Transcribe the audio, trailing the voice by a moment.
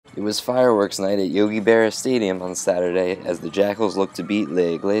It was fireworks night at Yogi Berra Stadium on Saturday as the Jackals looked to beat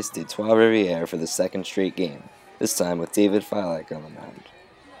Les Aigles de Trois-Rivieres for the second straight game, this time with David Filak on the mound.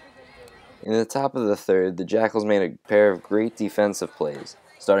 In the top of the third, the Jackals made a pair of great defensive plays,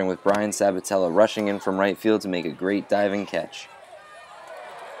 starting with Brian Sabatella rushing in from right field to make a great diving catch.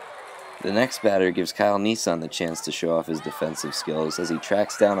 The next batter gives Kyle Nissan the chance to show off his defensive skills as he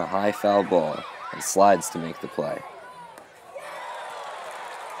tracks down a high foul ball and slides to make the play.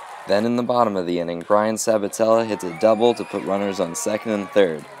 Then in the bottom of the inning, Brian Sabatella hits a double to put runners on second and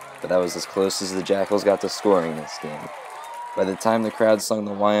third, but that was as close as the Jackals got to scoring this game. By the time the crowd sung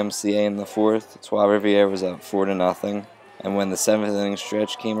the YMCA in the fourth, Trois-Rivieres was up 4-0, and when the seventh inning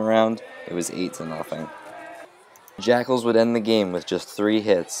stretch came around, it was 8-0. The Jackals would end the game with just 3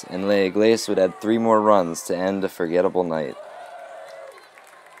 hits, and Les Aigles would add 3 more runs to end a forgettable night.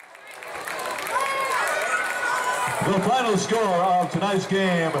 The final score of tonight's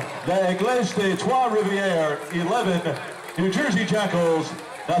game, the Aigles de Trois-Rivieres 11, New Jersey Jackals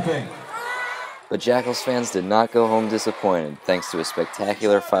 0. But Jackals fans did not go home disappointed thanks to a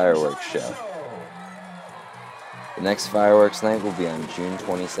spectacular fireworks show. The next fireworks night will be on June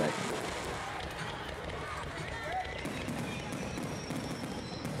 22nd.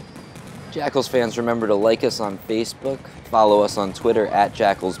 Jackals fans, remember to like us on Facebook, follow us on Twitter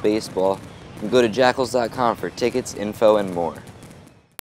 @JackalsBaseball, and go to jackals.com for tickets, info, and more.